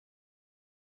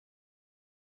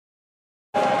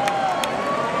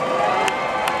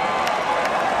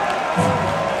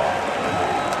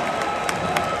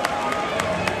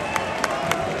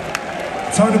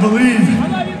hard to believe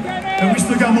that we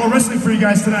still got more wrestling for you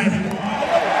guys tonight.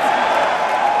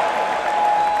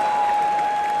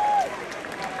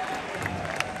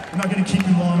 I'm not going to keep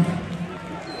you long,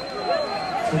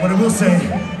 but what I will say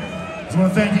is I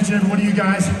want to thank each and every one of you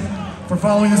guys for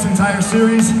following this entire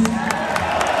series,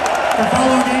 for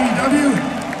following AEW,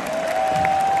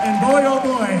 and boy oh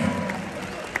boy,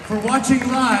 for watching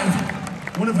live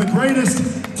one of the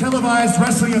greatest televised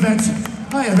wrestling events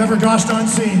I have ever gosh darn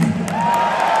seen.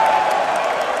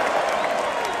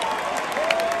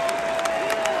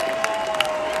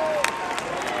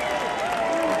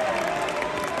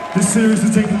 This series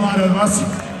has taken a lot out of us.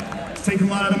 It's taken a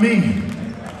lot out of me.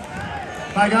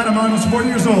 By God, I'm almost 40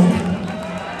 years old.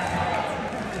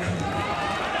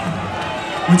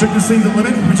 We took this thing to the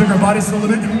limit. We took our bodies to the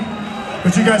limit.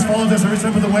 But you guys followed us every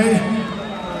step of the way.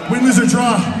 Win, lose, or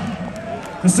draw.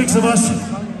 The 6 of us,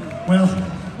 well,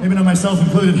 maybe not myself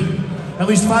included, at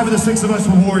least 5 of the 6 of us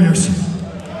were warriors.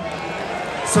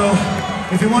 So,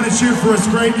 if you want to cheer for us,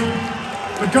 great.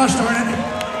 But gosh darn it,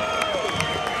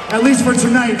 at least for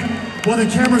tonight, while the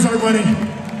cameras aren't running,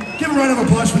 give a round of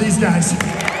applause for these guys.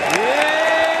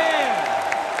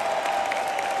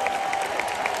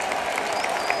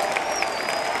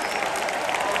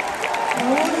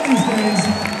 Now, one of these days,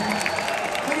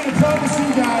 I'm going to promise you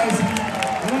guys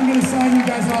that I'm going to sign you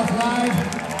guys off live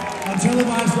on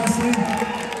televised wrestling.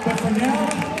 But for now,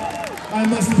 I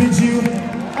must bid you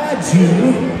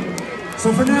adieu.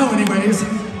 So for now, anyways,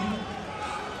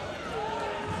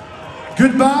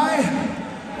 goodbye,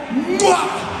 mwah,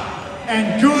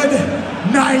 and good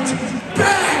night,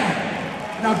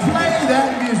 bang! Now play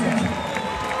that music.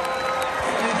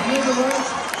 And if you hear the words,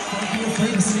 don't be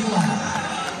afraid to sing loud.